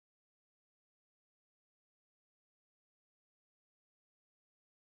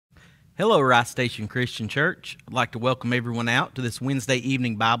Hello, Rice Station Christian Church. I'd like to welcome everyone out to this Wednesday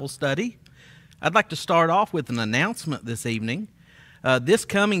evening Bible study. I'd like to start off with an announcement this evening. This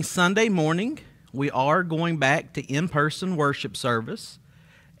coming Sunday morning, we are going back to in-person worship service,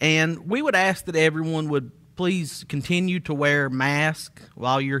 and we would ask that everyone would please continue to wear masks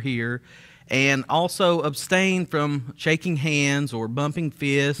while you're here, and also abstain from shaking hands or bumping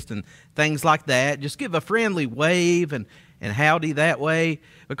fists and things like that. Just give a friendly wave and howdy that way,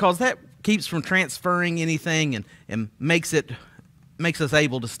 because that keeps from transferring anything and makes us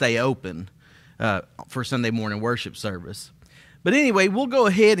able to stay open for Sunday morning worship service. But anyway, we'll go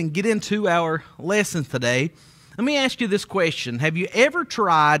ahead and get into our lesson today. Let me ask you this question. Have you ever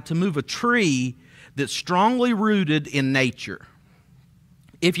tried to move a tree that's strongly rooted in nature?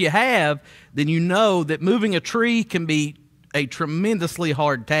 If you have, then you know that moving a tree can be a tremendously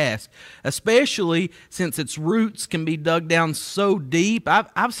hard task, especially since its roots can be dug down so deep.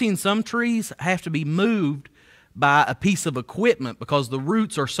 I've seen some trees have to be moved by a piece of equipment because the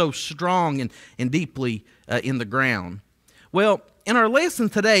roots are so strong and deeply in the ground. Well, in our lesson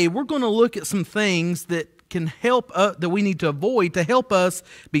today, we're going to look at some things that can help that we need to avoid to help us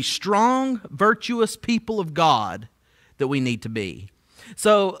be strong, virtuous people of God that we need to be.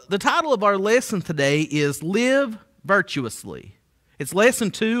 So the title of our lesson today is Live Virtuously. It's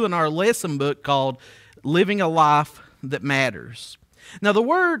lesson 2 in our lesson book called Living a Life That Matters. Now, the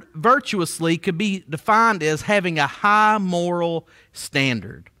word virtuously could be defined as having a high moral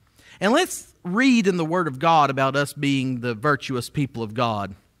standard. And let's read in the Word of God about us being the virtuous people of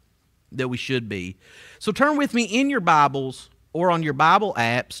God that we should be. So turn with me in your Bibles or on your Bible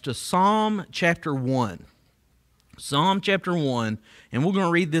apps to Psalm chapter 1. Psalm chapter 1, and we're going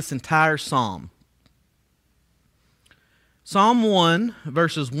to read this entire psalm. Psalm 1,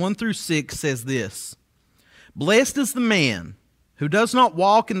 verses 1 through 6 says this: Blessed is the man who does not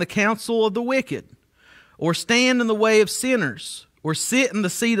walk in the counsel of the wicked, or stand in the way of sinners, or sit in the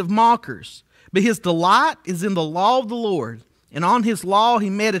seat of mockers. But his delight is in the law of the Lord, and on his law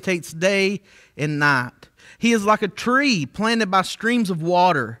he meditates day and night. He is like a tree planted by streams of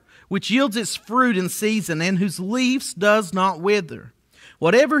water, which yields its fruit in season, and whose leaves does not wither.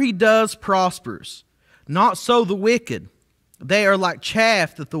 Whatever he does prospers. Not so the wicked. They are like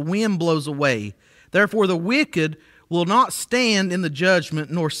chaff that the wind blows away. Therefore the wicked will not stand in the judgment,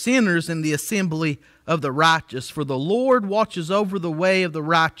 nor sinners in the assembly of the righteous. For the Lord watches over the way of the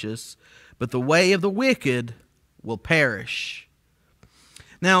righteous, but the way of the wicked will perish.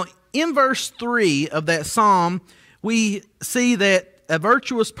 Now, in verse 3 of that psalm, we see that a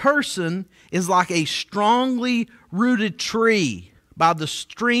virtuous person is like a strongly rooted tree by the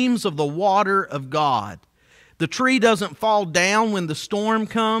streams of the water of God. The tree doesn't fall down when the storm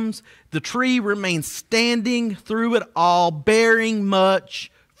comes. The tree remains standing through it all, bearing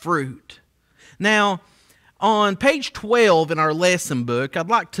much fruit. Now, on page 12 in our lesson book, I'd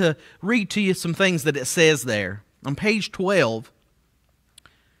like to read to you some things that it says there. On page 12,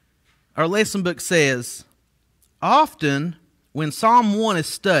 our lesson book says, Often, when Psalm 1 is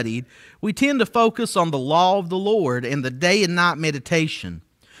studied, we tend to focus on the law of the Lord and the day and night meditation.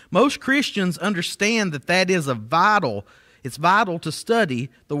 Most Christians understand that is vital to study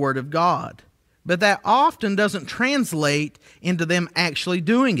the Word of God. But that often doesn't translate into them actually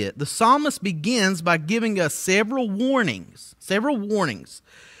doing it. The psalmist begins by giving us several warnings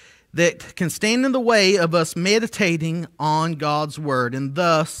that can stand in the way of us meditating on God's Word and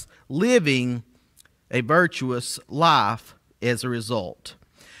thus living a virtuous life as a result.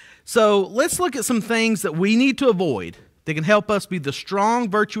 So let's look at some things that we need to avoid that can help us be the strong,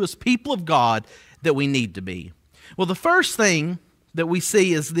 virtuous people of God that we need to be. Well, the first thing that we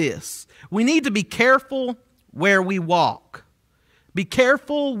see is this. We need to be careful where we walk. Be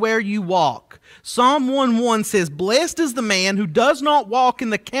careful where you walk. Psalm 1:1 says, Blessed is the man who does not walk in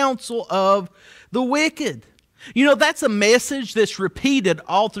the counsel of the wicked. You know, that's a message that's repeated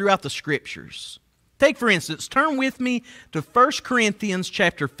all throughout the Scriptures. Take, for instance, turn with me to 1 Corinthians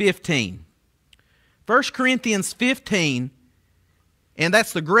chapter 15. 1 Corinthians 15, and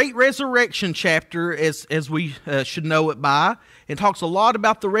that's the great resurrection chapter as we should know it by. It talks a lot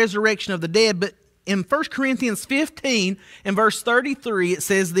about the resurrection of the dead, but in 1 Corinthians 15 and verse 33 it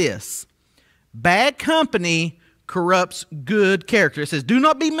says this: Bad company corrupts good character. It says, do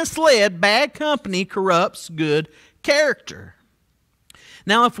not be misled, bad company corrupts good character.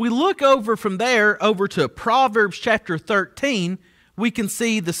 Now if we look over from there over to Proverbs chapter 13, we can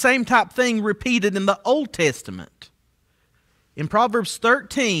see the same type thing repeated in the Old Testament. In Proverbs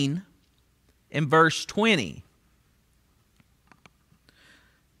 13 and verse 20,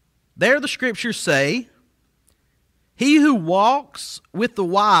 there the Scriptures say, He who walks with the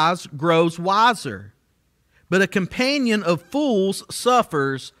wise grows wiser, but a companion of fools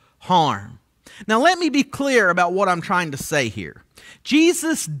suffers harm. Now let me be clear about what I'm trying to say here.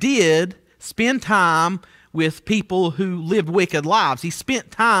 Jesus did spend time with people who lived wicked lives. He spent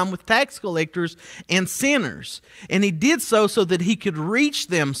time with tax collectors and sinners. And he did so that he could reach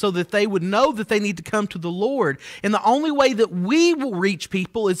them, so that they would know that they need to come to the Lord. And the only way that we will reach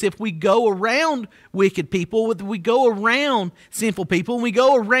people is if we go around wicked people, we go around sinful people, and we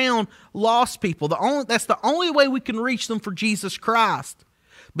go around lost people. That's the only way we can reach them for Jesus Christ.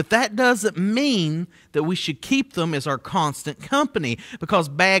 But that doesn't mean that we should keep them as our constant company, because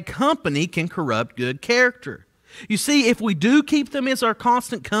bad company can corrupt good character. You see, if we do keep them as our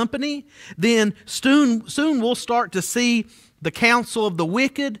constant company, then soon we'll start to see the counsel of the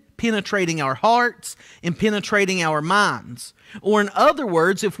wicked penetrating our hearts and penetrating our minds. Or in other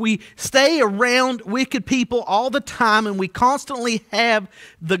words, if we stay around wicked people all the time and we constantly have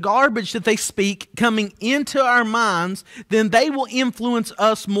the garbage that they speak coming into our minds, then they will influence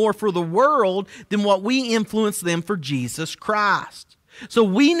us more for the world than what we influence them for Jesus Christ. So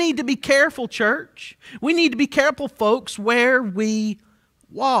we need to be careful, church. We need to be careful, folks, where we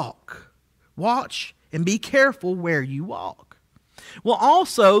walk. Watch and be careful where you walk. Well,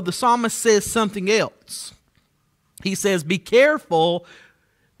 also, the psalmist says something else. He says, be careful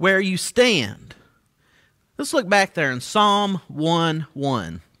where you stand. Let's look back there in Psalm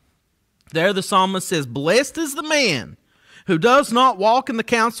 1:1. There the psalmist says, blessed is the man who does not walk in the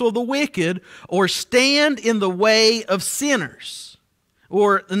counsel of the wicked or stand in the way of sinners.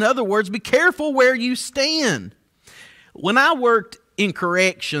 Or in other words, be careful where you stand. When I worked in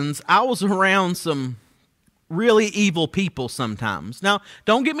corrections, I was around some really evil people sometimes. Now,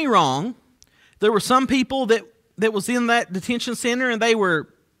 don't get me wrong. There were some people that was in that detention center, and they were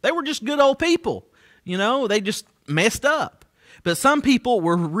just good old people. You know, they just messed up. But some people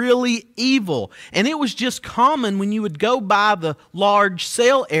were really evil. And it was just common when you would go by the large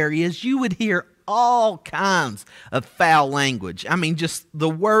cell areas, you would hear all kinds of foul language. I mean, just the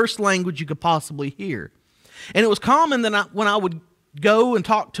worst language you could possibly hear. And it was common that when I would go and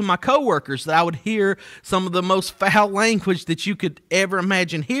talk to my coworkers, that I would hear some of the most foul language that you could ever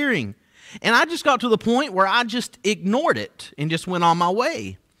imagine hearing. And I just got to the point where I just ignored it and just went on my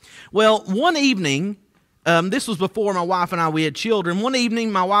way. Well, one evening, this was before my wife and I, we had children. One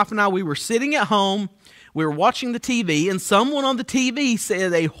evening, my wife and I, we were sitting at home. We were watching the TV, and someone on the TV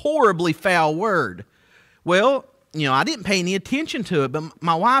said a horribly foul word. Well, you know, I didn't pay any attention to it, but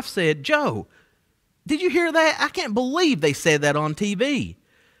my wife said, Joe, did you hear that? I can't believe they said that on TV.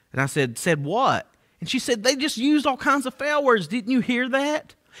 And I said what? And she said, they just used all kinds of foul words. Didn't you hear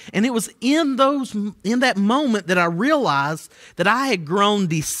that? And it was in that moment that I realized that I had grown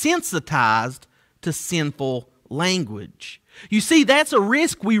desensitized to sinful language. You see, that's a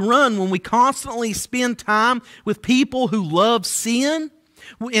risk we run when we constantly spend time with people who love sin,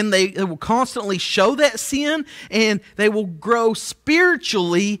 and they will constantly show that sin, and they will grow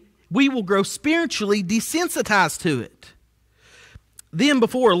spiritually, we will grow spiritually desensitized to it. Then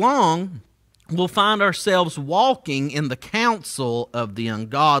before long, we'll find ourselves walking in the counsel of the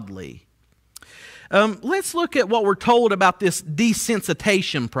ungodly. Let's look at what we're told about this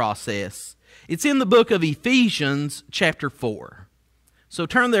desensitization process. It's in the book of Ephesians chapter 4. So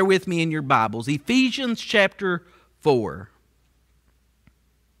turn there with me in your Bibles. Ephesians chapter 4.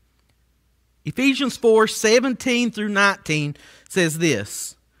 Ephesians 4:17 through 19 says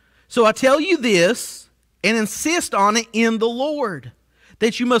this. So I tell you this, and insist on it in the Lord,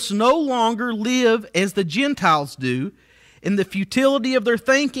 that you must no longer live as the Gentiles do in the futility of their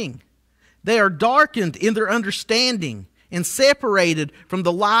thinking. They are darkened in their understanding and separated from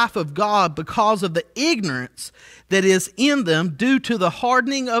the life of God because of the ignorance that is in them due to the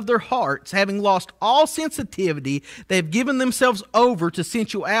hardening of their hearts. Having lost all sensitivity, they have given themselves over to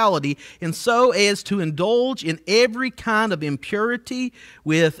sensuality, and so as to indulge in every kind of impurity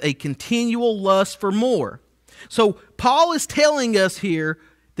with a continual lust for more. So Paul is telling us here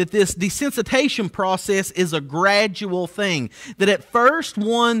that this desensitization process is a gradual thing. That at first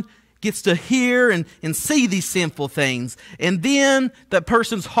one gets to hear and see these sinful things. And then that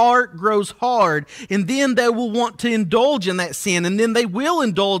person's heart grows hard. And then they will want to indulge in that sin. And then they will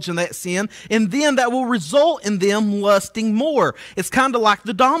indulge in that sin. And then that will result in them lusting more. It's kind of like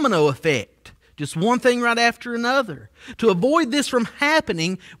the domino effect. Just one thing right after another. To avoid this from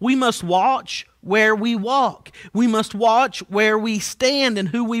happening, we must watch where we walk. We must watch where we stand and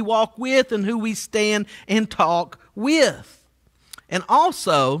who we walk with and who we stand and talk with. And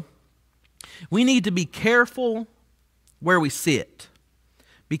also, we need to be careful where we sit.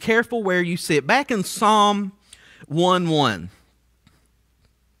 Be careful where you sit. Back in Psalm 1:1.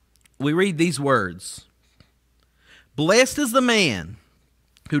 We read these words. Blessed is the man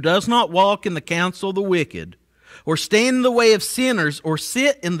who does not walk in the counsel of the wicked, or stand in the way of sinners, or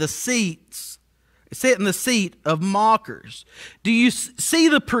sit in the seat of mockers. Do you see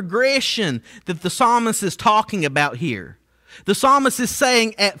the progression that the psalmist is talking about here? The psalmist is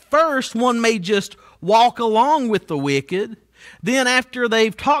saying at first one may just walk along with the wicked. Then after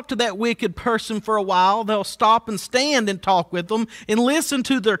they've talked to that wicked person for a while, they'll stop and stand and talk with them and listen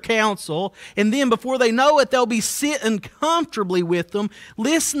to their counsel. And then before they know it, they'll be sitting comfortably with them,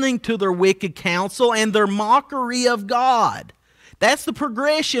 listening to their wicked counsel and their mockery of God. That's the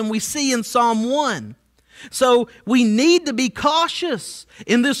progression we see in Psalm 1. So we need to be cautious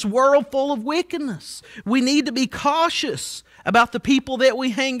in this world full of wickedness. We need to be cautious about the people that we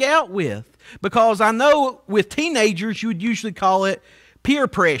hang out with. Because I know with teenagers, you would usually call it peer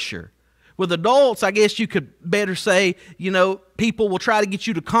pressure. With adults, I guess you could better say, people will try to get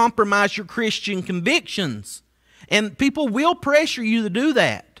you to compromise your Christian convictions. And people will pressure you to do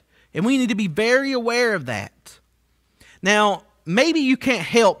that. And we need to be very aware of that. Now, maybe you can't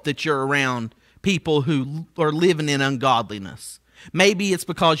help that you're around people who are living in ungodliness. Maybe it's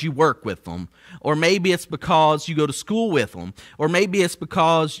because you work with them, or maybe it's because you go to school with them, or maybe it's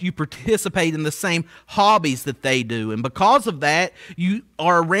because you participate in the same hobbies that they do. And because of that, you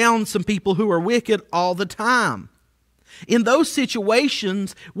are around some people who are wicked all the time. In those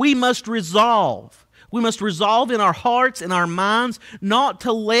situations, we must resolve. We must resolve in our hearts and our minds not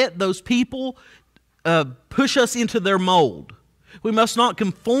to let those people push us into their mold. We must not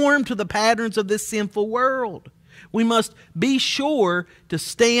conform to the patterns of this sinful world. We must be sure to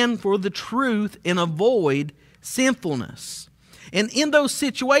stand for the truth and avoid sinfulness. And in those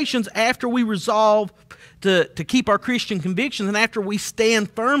situations, after we resolve to keep our Christian convictions and after we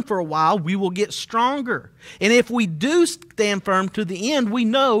stand firm for a while, we will get stronger. And if we do stand firm to the end, we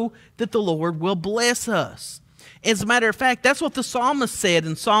know that the Lord will bless us. As a matter of fact, that's what the psalmist said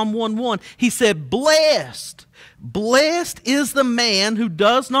in Psalm 1:1. He said, Blessed is the man who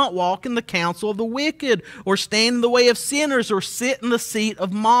does not walk in the counsel of the wicked, or stand in the way of sinners, or sit in the seat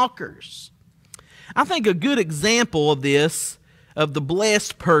of mockers. I think a good example of this, of the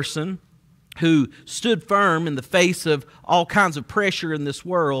blessed person who stood firm in the face of all kinds of pressure in this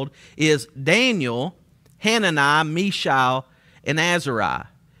world, is Daniel, Hananiah, Mishael, and Azariah.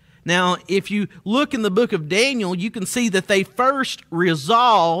 Now, if you look in the book of Daniel, you can see that they first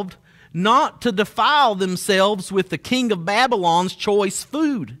resolved not to defile themselves with the king of Babylon's choice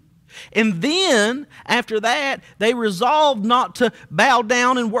food. And then, after that, they resolved not to bow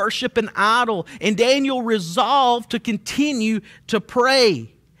down and worship an idol. And Daniel resolved to continue to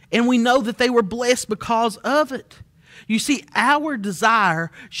pray. And we know that they were blessed because of it. You see, our desire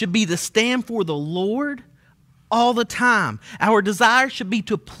should be to stand for the Lord all the time. Our desire should be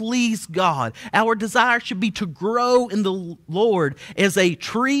to please God. Our desire should be to grow in the Lord as a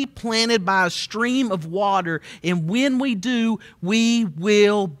tree planted by a stream of water. And when we do, we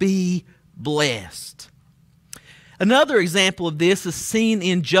will be blessed. Another example of this is seen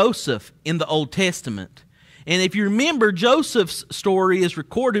in Joseph in the Old Testament. And if you remember, Joseph's story is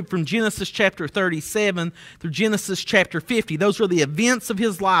recorded from Genesis chapter 37 through Genesis chapter 50. Those are the events of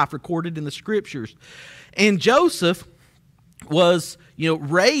his life recorded in the Scriptures. And Joseph was,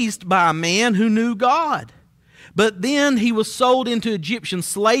 raised by a man who knew God. But then he was sold into Egyptian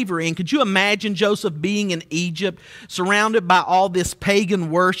slavery. And could you imagine Joseph being in Egypt, surrounded by all this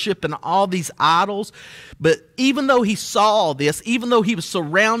pagan worship and all these idols? But even though he saw this, even though he was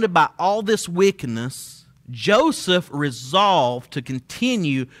surrounded by all this wickedness, Joseph resolved to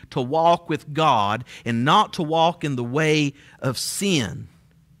continue to walk with God and not to walk in the way of sin.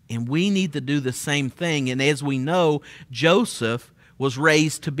 And we need to do the same thing. And as we know, Joseph was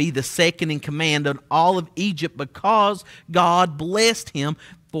raised to be the second in command of all of Egypt because God blessed him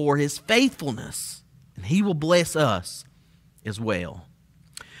for his faithfulness. And he will bless us as well.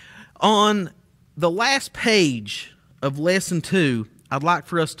 On the last page of Lesson 2, I'd like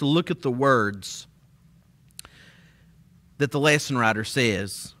for us to look at the words that the lesson writer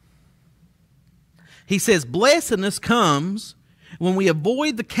says. He says, Blessedness comes when we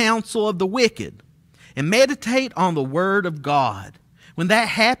avoid the counsel of the wicked and meditate on the word of God. When that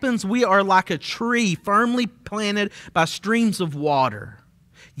happens, we are like a tree firmly planted by streams of water.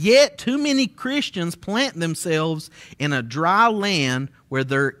 Yet too many Christians plant themselves in a dry land where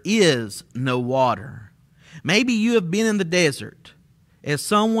there is no water. Maybe you have been in the desert. As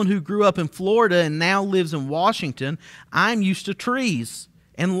someone who grew up in Florida and now lives in Washington, I'm used to trees,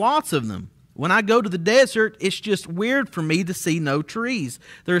 and lots of them. When I go to the desert, it's just weird for me to see no trees.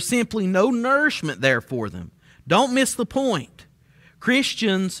 There's simply no nourishment there for them. Don't miss the point.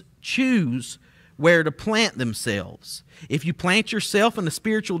 Christians choose where to plant themselves. If you plant yourself in a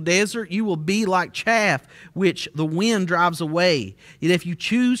spiritual desert, you will be like chaff which the wind drives away. Yet if you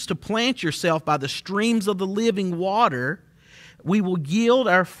choose to plant yourself by the streams of the living water, we will yield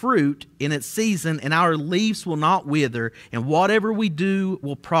our fruit in its season, and our leaves will not wither, and whatever we do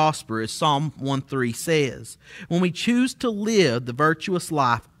will prosper, as Psalm 1:3 says. When we choose to live the virtuous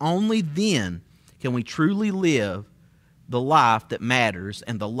life, only then can we truly live the life that matters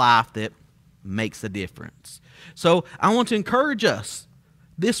and the life that makes a difference. So I want to encourage us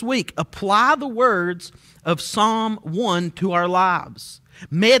this week, apply the words of Psalm 1 to our lives.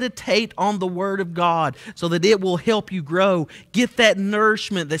 Meditate on the Word of God so that it will help you grow. Get that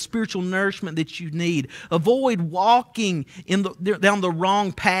nourishment, that spiritual nourishment that you need. Avoid walking down the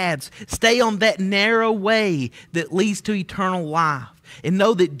wrong paths. Stay on that narrow way that leads to eternal life. And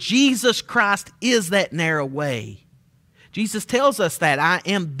know that Jesus Christ is that narrow way. Jesus tells us that I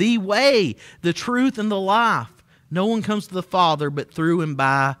am the way, the truth, and the life. No one comes to the Father but through and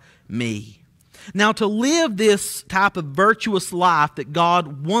by me. Now, to live this type of virtuous life that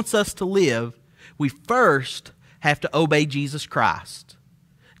God wants us to live, we first have to obey Jesus Christ.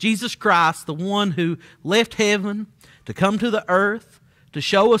 Jesus Christ, the one who left heaven to come to the earth, to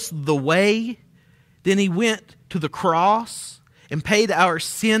show us the way. Then He went to the cross and paid our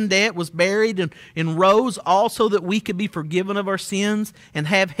sin debt, was buried, and rose also that we could be forgiven of our sins and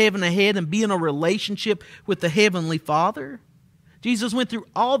have heaven ahead and be in a relationship with the Heavenly Father. Jesus went through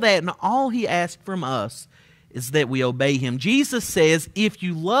all that, and all He asked from us is that we obey Him. Jesus says, if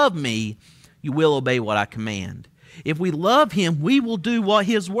you love me, you will obey what I command. If we love Him, we will do what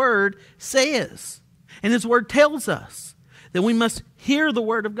His Word says. And His Word tells us that we must hear the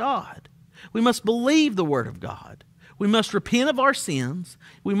Word of God. We must believe the Word of God. We must repent of our sins.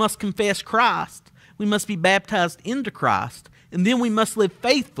 We must confess Christ. We must be baptized into Christ. And then we must live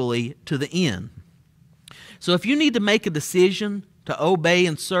faithfully to the end. So if you need to make a decision to obey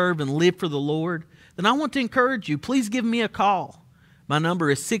and serve and live for the Lord, then I want to encourage you. Please give me a call. My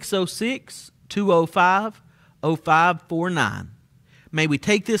number is 606-205-0549. May we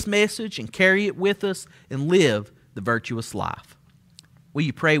take this message and carry it with us and live the virtuous life. Will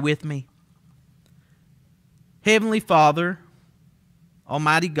you pray with me? Heavenly Father,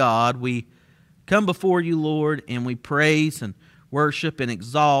 Almighty God, we come before you, Lord, and we praise and worship and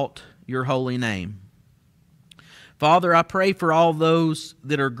exalt your holy name. Father, I pray for all those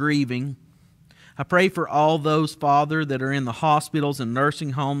that are grieving. I pray for all those, Father, that are in the hospitals and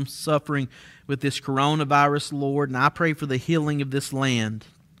nursing homes suffering with this coronavirus, Lord, and I pray for the healing of this land.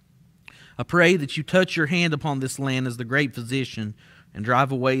 I pray that you touch your hand upon this land as the great physician and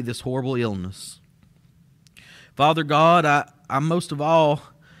drive away this horrible illness. Father God, I most of all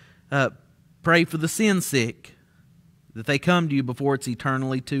pray for the sin sick, that they come to you before it's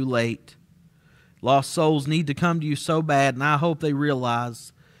eternally too late. Lost souls need to come to you so bad, and I hope they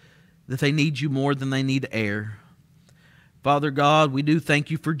realize that they need you more than they need air. Father God, we do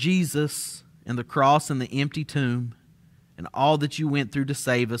thank you for Jesus and the cross and the empty tomb and all that you went through to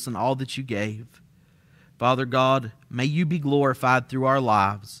save us and all that you gave. Father God, may you be glorified through our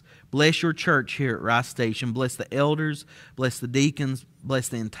lives. Bless your church here at Rice Station. Bless the elders, bless the deacons, bless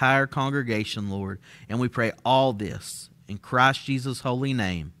the entire congregation, Lord. And we pray all this in Christ Jesus' holy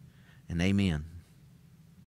name, and amen.